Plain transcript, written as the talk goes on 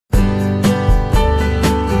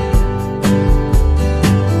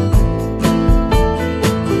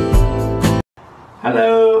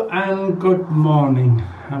Hello and good morning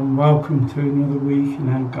and welcome to another week in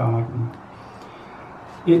our garden.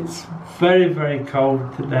 It's very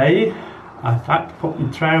cold today. I've had to put my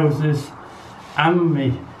trousers and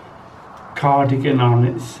my cardigan on.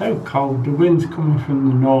 It's so cold. The wind's coming from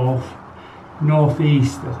the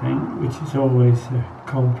northeast I think, which is always a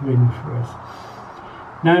cold wind for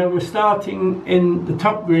us. Now we're starting in the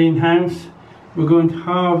top greenhouse. We're going to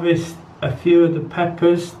harvest a few of the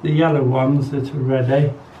peppers, the yellow ones that are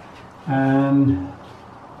ready, and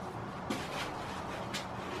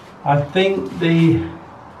I think the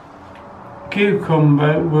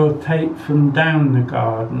cucumber we'll take from down the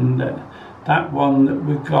garden, that one that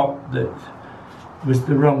we got that was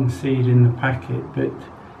the wrong seed in the packet, but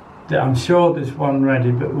I'm sure there's one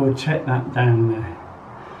ready, but we'll check that down there.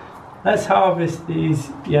 Let's harvest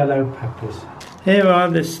these yellow peppers. Here are,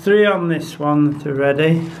 there's 3 on this one that are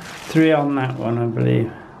ready, 3 on that one I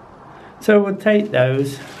believe. So we'll take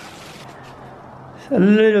those. There's a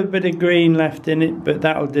little bit of green left in it, but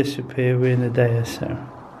that'll disappear within a day or so.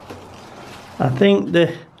 I think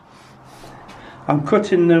I'm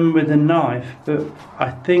cutting them with a knife, but I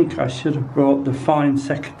think I should have brought the fine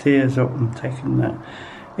secateurs up and taken that.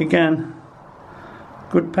 Again,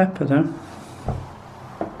 good pepper though.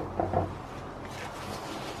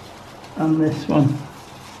 And this one.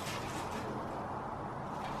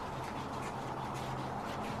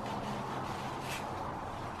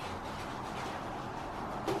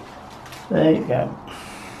 There you go.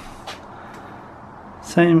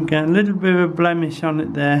 Same again, a little bit of a blemish on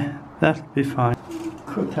it there, that'll be fine.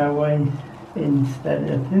 Cut our way instead.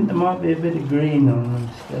 I think there might be a bit of green on them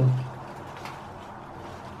still.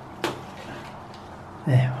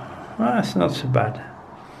 There, well, that's not so bad.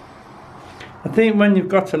 I think when you've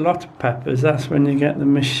got a lot of peppers, that's when you get the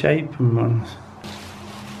misshapen ones.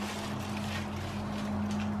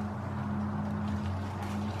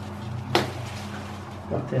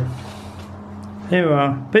 Got it. Here we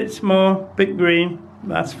are, bit small, bit green,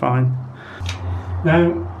 that's fine.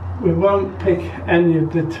 Now, we won't pick any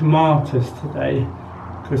of the tomatoes today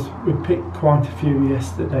because we picked quite a few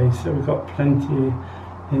yesterday, so we've got plenty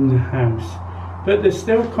in the house. But they're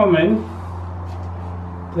still coming.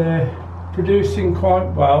 They're producing quite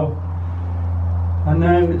well. I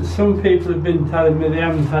know some people have been telling me they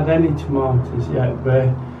haven't had any tomatoes yet, but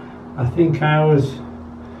I think ours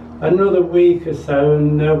another week or so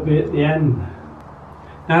and they'll be at the end.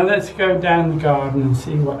 Now let's go down the garden and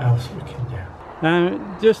see what else we can do.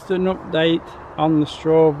 Now just an update on the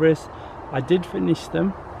strawberries. I did finish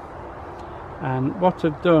them, and what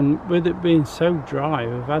I've done with it being so dry,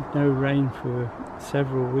 we've had no rain for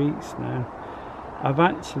several weeks now, I've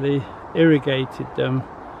actually irrigated them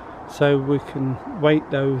so we can wake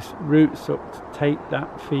those roots up to take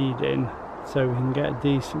that feed in so we can get a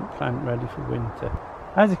decent plant ready for winter.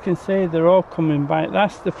 As you can see, they're all coming back.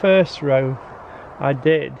 That's the first row I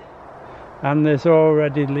did, and there's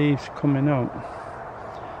already leaves coming up,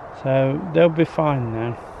 so they'll be fine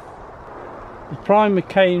now. The prima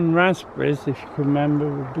cane raspberries, if you can remember,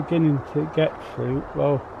 we're beginning to get fruit.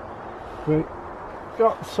 Well, we've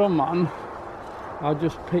got some on. I'll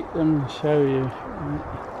just pick them and show you.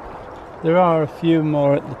 There are a few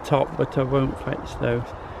more at the top, but I won't fetch those.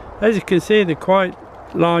 As you can see, they're quite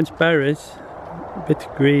large berries. A bit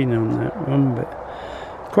of green on that one, but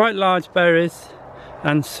quite large berries,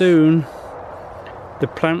 and soon the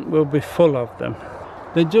plant will be full of them.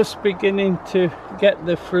 They're just beginning to get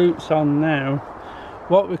the fruits on now.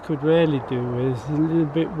 What we could really do is a little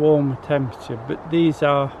bit warmer temperature, but these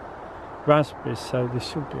are raspberries, so they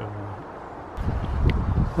should be alright.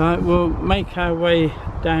 Right, we'll make our way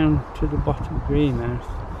down to the bottom greenhouse.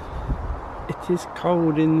 It is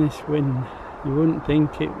cold in this wind. You wouldn't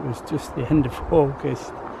think it was just the end of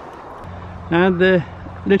August. Now the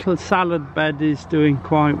little salad bed is doing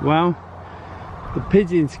quite well. The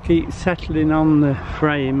pigeons keep settling on the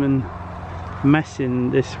frame and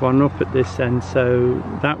messing this one up at this end, so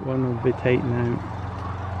that one will be taken out.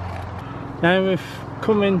 Now we've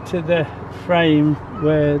come into the frame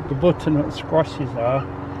where the butternut squashes are,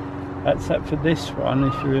 except for this one,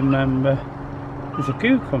 if you remember, is a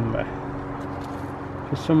cucumber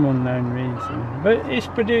for some unknown reason, but it's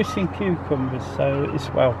producing cucumbers, so it's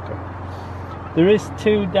welcome. There is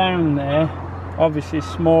 2 down there, obviously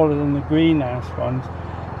smaller than the greenhouse ones,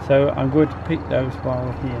 so I'm going to pick those while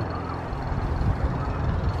we're here.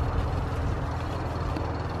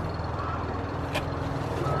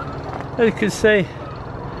 As you can see,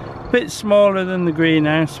 a bit smaller than the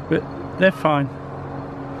greenhouse, but they're fine.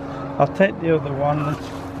 I'll take the other one that's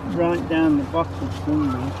right down the bottom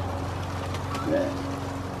somewhere. There.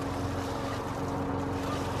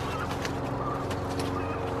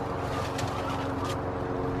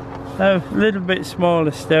 a little bit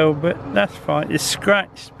smaller still, but that's fine. It's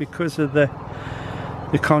scratched because of the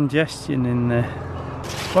congestion in there.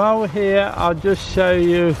 While we're here, I'll just show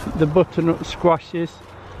you the butternut squashes.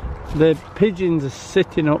 The pigeons are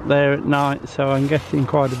sitting up there at night, so I'm getting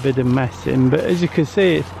quite a bit of mess in, but as you can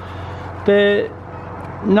see, they're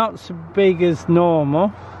not so big as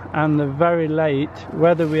normal and they're very late.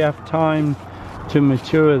 Whether we have time to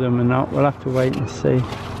mature them or not, we'll have to wait and see.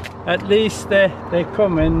 At least they're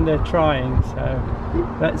coming, they're trying,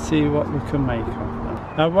 so let's see what we can make of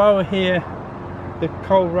them. Now while we're here, the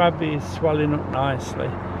kohlrabi is swelling up nicely,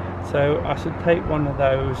 so I should take one of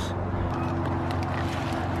those.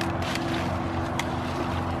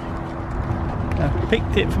 I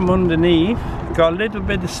picked it from underneath, got a little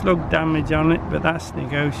bit of slug damage on it, but that's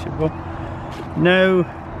negotiable. No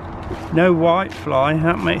white fly,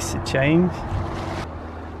 that makes a change.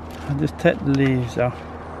 I'll just take the leaves off.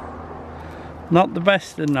 Not the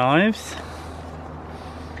best of knives,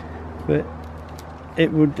 but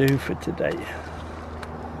it will do for today.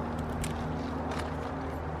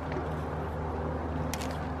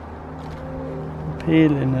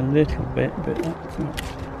 Peeling a little bit, but that's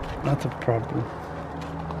not a problem.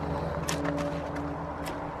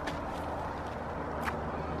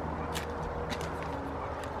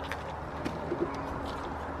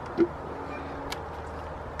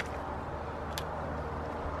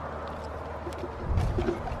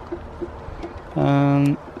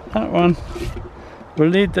 That one, we'll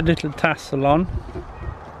leave the little tassel on.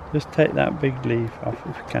 Just take that big leaf off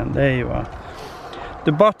if you can. There you are.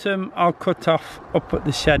 The bottom I'll cut off up at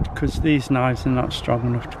the shed because these knives are not strong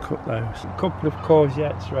enough to cut those. A couple of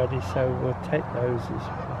courgettes ready, so we'll take those as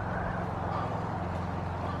well.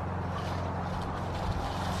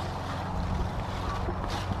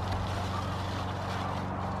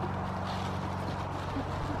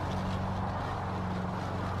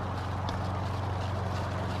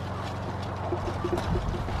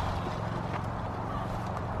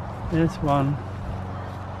 There's one.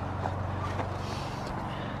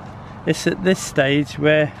 It's at this stage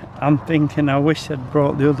where I'm thinking I wish I'd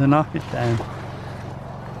brought the other knife down.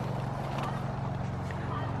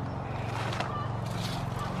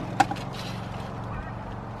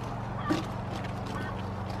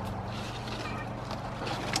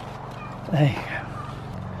 There you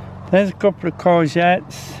go. There's a couple of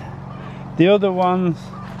courgettes. The other ones,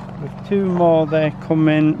 with two more there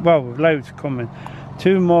coming, well, with loads coming.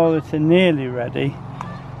 Two more that are nearly ready,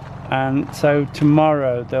 and so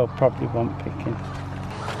tomorrow they'll probably want picking.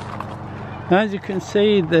 As you can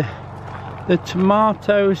see, the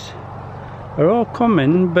tomatoes are all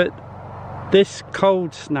coming, but this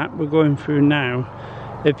cold snap we're going through now,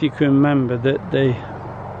 if you can remember that the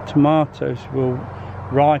tomatoes will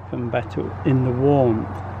ripen better in the warmth.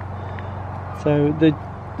 So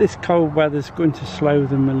this cold weather's going to slow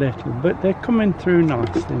them a little, but they're coming through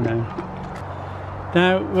nicely now.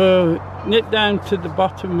 Now we'll nip down to the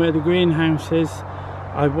bottom where the greenhouse is.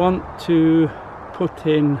 I want to put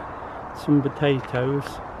in some potatoes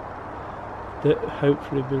that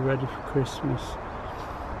hopefully will be ready for Christmas,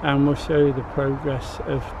 and we'll show you the progress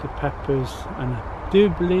of the peppers, and I do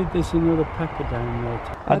believe there's another pepper down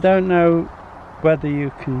there. I don't know whether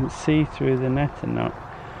you can see through the net or not,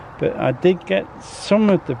 but I did get some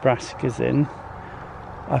of the brassicas in.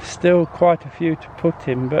 I've still quite a few to put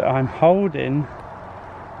in, but I'm holding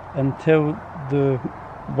until the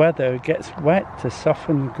weather gets wet to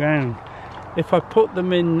soften the ground. If I put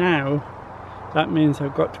them in now, that means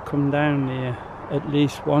I've got to come down here at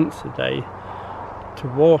least once a day to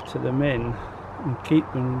water them in and keep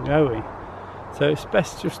them going. So it's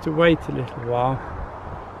best just to wait a little while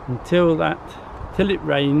until it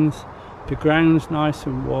rains, the ground's nice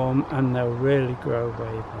and warm, and they'll really grow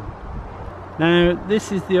away then. Now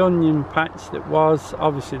this is the onion patch that was,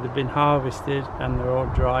 obviously they've been harvested and they're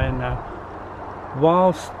all dry now.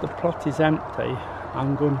 Whilst the plot is empty,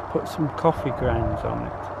 I'm going to put some coffee grounds on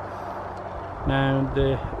it. Now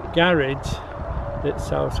the garage that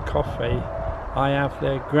sells coffee, I have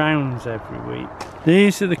their grounds every week.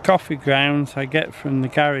 These are the coffee grounds I get from the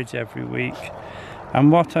garage every week,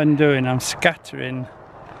 and what I'm doing, I'm scattering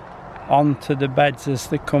onto the beds as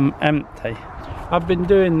they come empty. I've been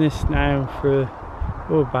doing this now for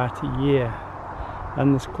about a year,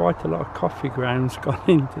 and there's quite a lot of coffee grounds gone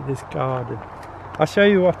into this garden. I'll show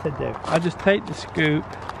you what I do. I just take the scoop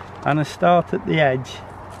and I start at the edge,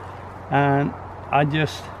 and I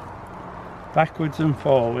just backwards and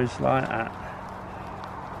forwards like that.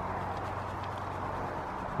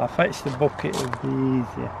 I fetch the bucket, it'll be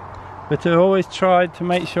easier. But I always try to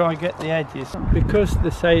make sure I get the edges, because they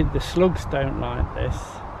say the slugs don't like this.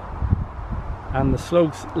 and the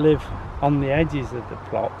slugs live on the edges of the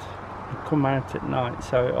plot and come out at night,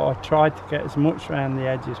 so I try to get as much around the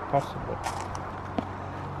edge as possible.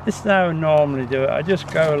 This is how I normally do it. I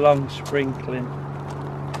just go along sprinkling,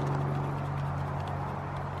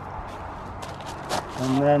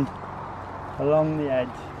 and then along the edge,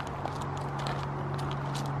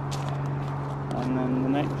 and then the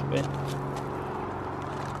next bit.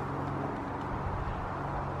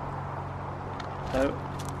 So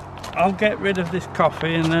I'll get rid of this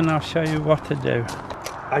coffee and then I'll show you what to do.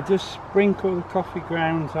 I just sprinkle the coffee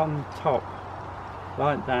grounds on the top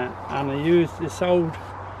like that, and I use this old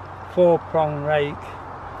 4-prong rake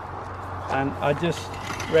and I just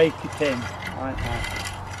rake it in like that.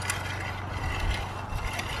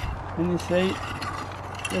 And you see,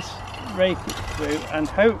 just rake it through, and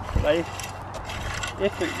hopefully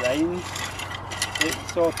if it rains it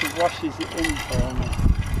sort of washes it in for me.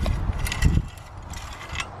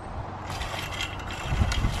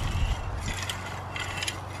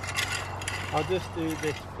 I'll just do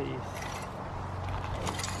this piece.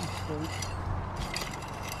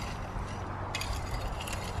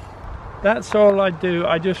 That's all I do.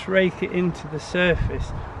 I just rake it into the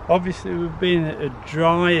surface. Obviously, with being as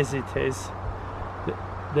dry as it is,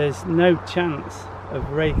 there's no chance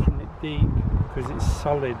of raking it deep because it's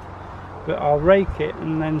solid. But I'll rake it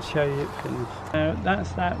and then show you it finished. Now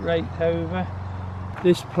that's that raked over.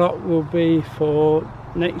 This plot will be for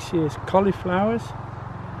next year's cauliflowers.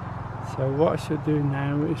 So what I should do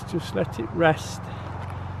now is just let it rest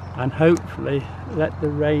and hopefully let the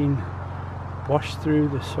rain wash through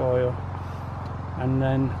the soil, and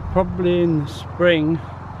then probably in the spring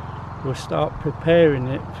we'll start preparing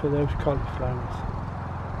it for those cauliflowers.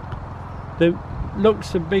 It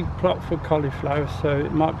looks a big plot for cauliflower, so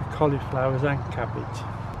it might be cauliflowers and cabbage.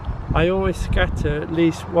 I always scatter at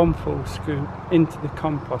least 1 full scoop into the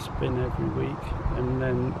compost bin every week, and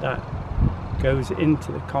then that goes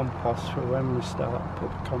into the compost for when we start to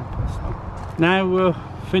put the compost on. Now we'll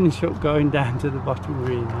finish up going down to the bottom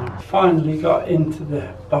greenhouse. Finally got into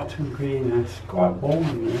the bottom greenhouse. Quite warm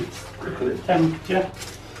in here. Look at the temperature.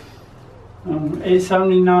 It's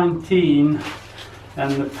only 19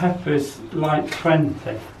 and the pepper's like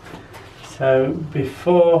 20. So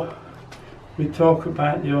before we talk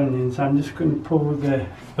about the onions, I'm just going to pull the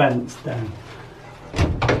vents down.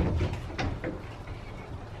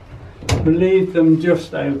 We'll leave them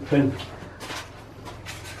just open.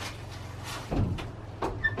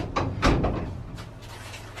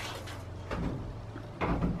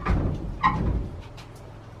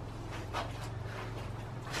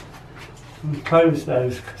 And close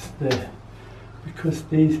those because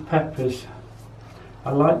these peppers,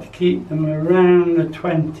 I like to keep them around the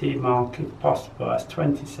 20 mark if possible. That's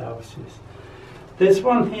 20 Celsius. There's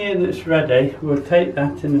one here that's ready. We'll take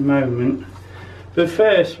that in a moment. But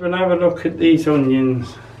first we'll have a look at these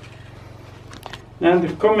onions. Now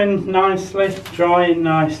they're coming nicely, drying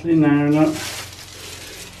nicely now, not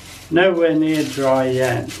nowhere near dry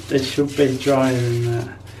yet. They should be drier than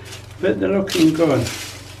that. But they're looking good.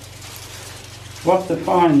 What I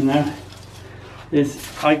find now is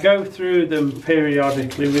I go through them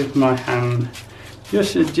periodically with my hand.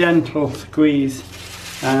 Just a gentle squeeze,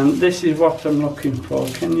 and this is what I'm looking for.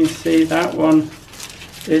 Can you see that one?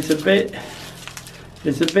 It's a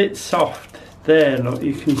bit soft there, look,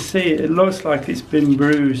 you can see it looks like it's been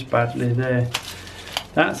bruised badly there.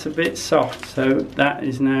 That's a bit soft, so that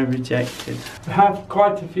is now rejected. I have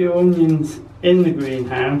quite a few onions in the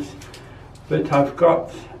greenhouse, but I've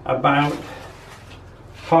got about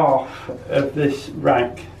half of this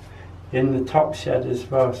rack in the top shed as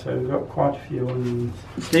well, so we've got quite a few onions.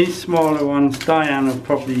 These smaller ones, Diane will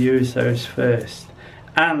probably use those first,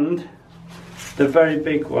 and the very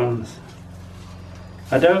big ones.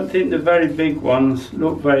 I don't think the very big ones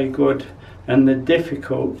look very good, and they're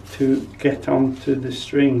difficult to get onto the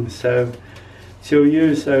string, so she'll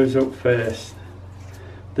use those up first.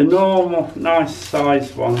 The normal nice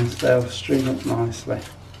sized ones, they'll string up nicely.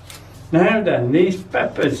 Now then, these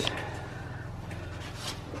peppers.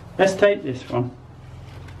 Let's take this one,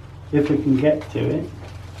 if we can get to it.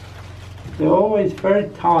 They're always very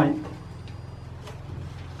tight.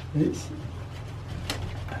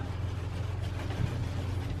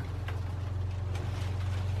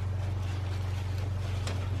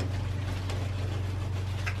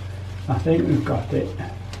 I think we've got it.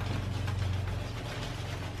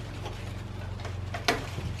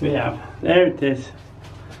 We have. There it is.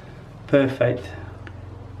 Perfect.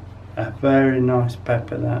 A very nice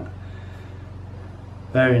pepper, that.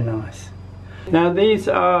 Very nice. Now these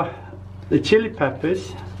are the chili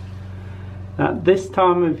peppers that this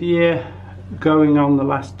time of year going on the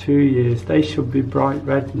last 2 years. They should be bright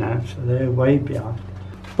red now, so they're way behind.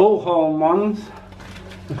 Bullhorn ones,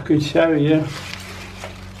 I could show you,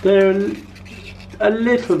 they're a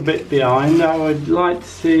little bit behind. I would like to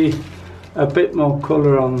see a bit more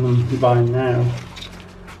colour on them by now.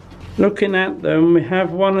 Looking at them, we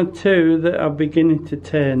have 1 or 2 that are beginning to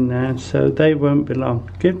turn now, so they won't be long.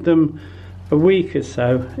 Give them a week or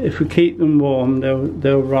so. If we keep them warm,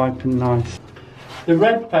 they'll ripen nice. The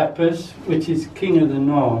red peppers, which is king of the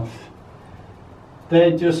north,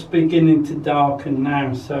 they're just beginning to darken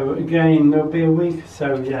now, so again there'll be a week or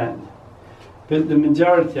so yet, but the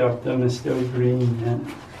majority of them are still green yet.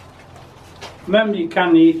 Remember, you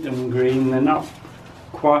can eat them green, they're not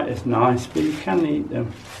quite as nice, but you can eat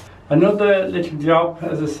them. Another little job,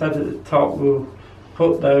 as I said at the top, we'll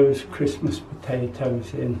put those Christmas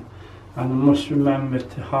potatoes in, and I must remember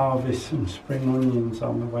to harvest some spring onions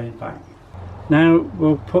on the way back. Now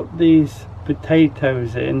we'll put these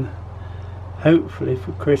potatoes in, hopefully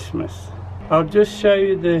for Christmas. I'll just show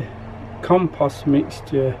you the compost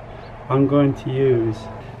mixture I'm going to use.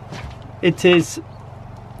 It is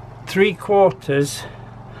 3/4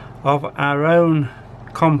 of our own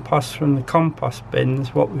compost from the compost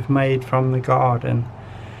bins, what we've made from the garden,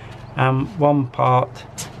 and 1 part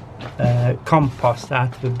compost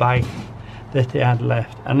out of a bag that it had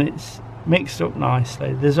left, and it's mixed up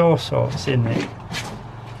nicely. There's all sorts in it.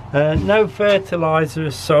 No fertiliser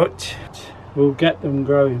as such. We'll get them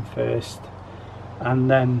growing first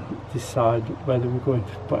and then decide whether we're going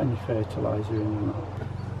to put any fertiliser in or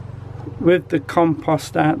not. With the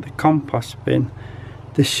compost out of the compost bin,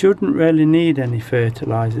 they shouldn't really need any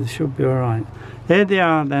fertiliser, they should be alright. Here they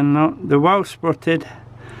are then, they're well sprutted,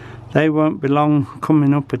 they won't be long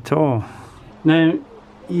coming up at all. Now,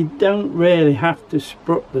 you don't really have to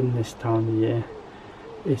sprut them this time of year,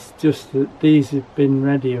 it's just that these have been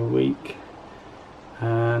ready a week,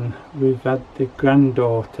 and we've had the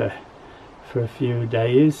granddaughter for a few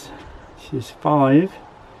days. She's 5,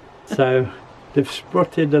 so they've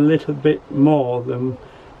sprutted a little bit more than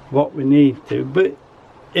what we need to, but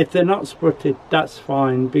if they're not sprutted, that's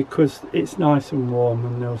fine, because it's nice and warm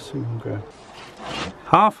and they'll soon grow.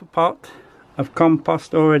 Half a pot of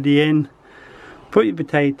compost already in. Put your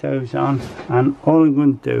potatoes on, and all I'm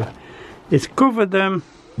going to do is cover them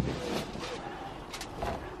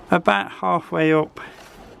about halfway up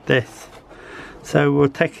this, so we'll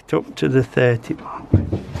take it up to the 30 mark.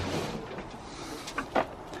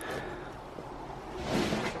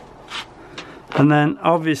 And then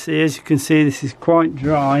obviously, as you can see, this is quite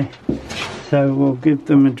dry, so we'll give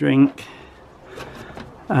them a drink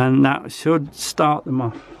and that should start them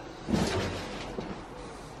off.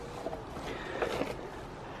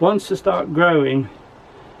 Once they start growing,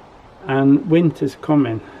 and winter's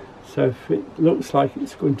coming, so if it looks like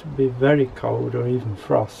it's going to be very cold or even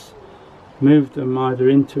frost, move them either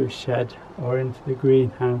into a shed or into the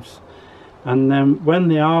greenhouse, and then when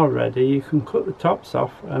they are ready you can cut the tops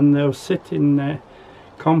off and they'll sit in the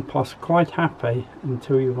compost quite happy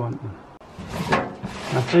until you want them.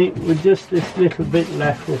 I think with just this little bit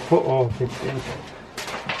left we'll put all of it in.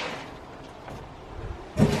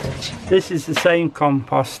 This is the same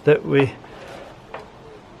compost that we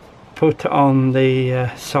put on the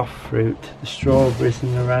soft fruit, the strawberries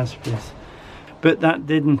and the raspberries, but that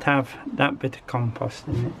didn't have that bit of compost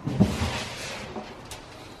in it.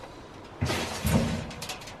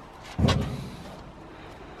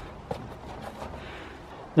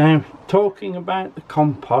 Now, talking about the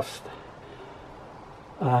compost,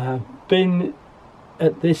 bin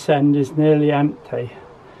at this end is nearly empty,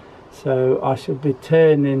 so I shall be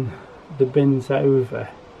turning the bins over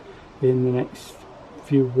in the next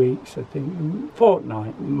few weeks, I think,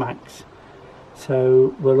 fortnight max.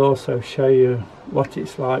 So we'll also show you what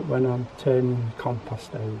it's like when I'm turning the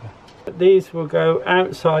compost over. These will go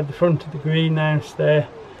outside the front of the greenhouse there.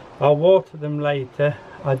 I'll water them later.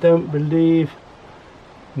 I don't believe,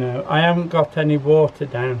 no, I haven't got any water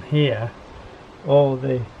down here. All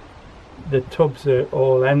the tubs are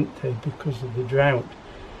all empty because of the drought,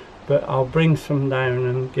 but I'll bring some down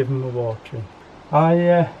and give them a watering.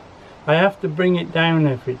 I have to bring it down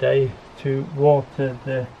every day to water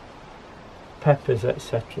the peppers,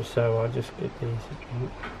 etc., so I'll just give these a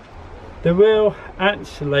drink. There will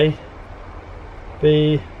actually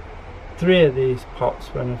be 3 of these pots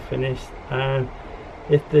when I've finished, and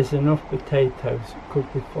if there's enough potatoes it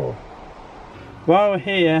could be 4. While we're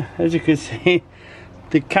here, as you can see,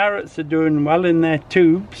 the carrots are doing well in their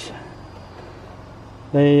tubes.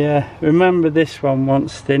 They remember this one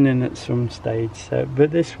wants thinning at some stage, so,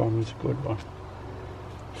 but this one was a good one.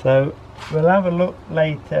 So we'll have a look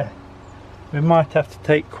later We might have to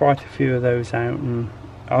take quite a few of those out and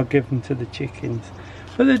I'll give them to the chickens.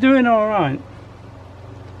 But they're doing alright.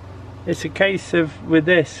 It's a case of, with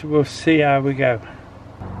this, we'll see how we go.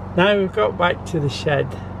 Now we've got back to the shed.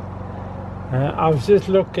 I was just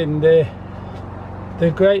looking there.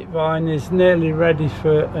 The grapevine is nearly ready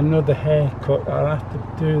for another haircut. I'll have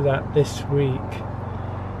to do that this week.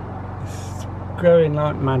 It's growing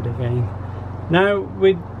like mad again. Now,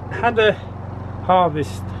 we had a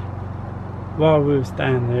harvest while we was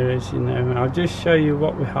down there, as you know. I'll just show you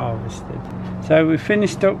what we harvested. So we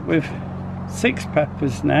finished up with 6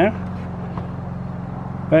 peppers now.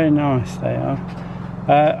 Very nice they are.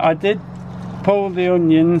 I did pull the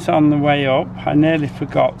onions on the way up. I nearly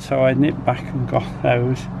forgot, so I nipped back and got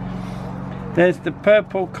those. There's the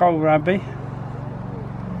purple kohlrabi,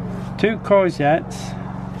 2 courgettes.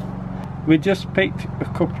 We just picked a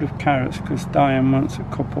couple of carrots because Diane wants a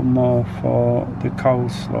couple more for the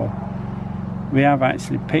coleslaw. We have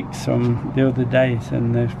actually picked some the other days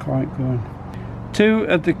and they're quite good. 2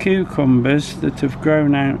 of the cucumbers that have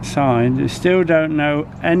grown outside. I still don't know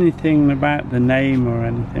anything about the name or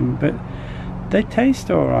anything, but they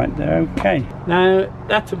taste alright, they're okay. Now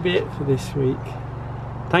that'll be it for this week.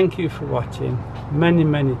 Thank you for watching.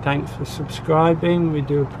 Many thanks for subscribing, we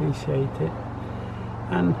do appreciate it.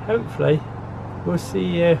 And hopefully we'll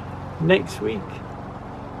see you next week.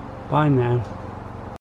 Bye now.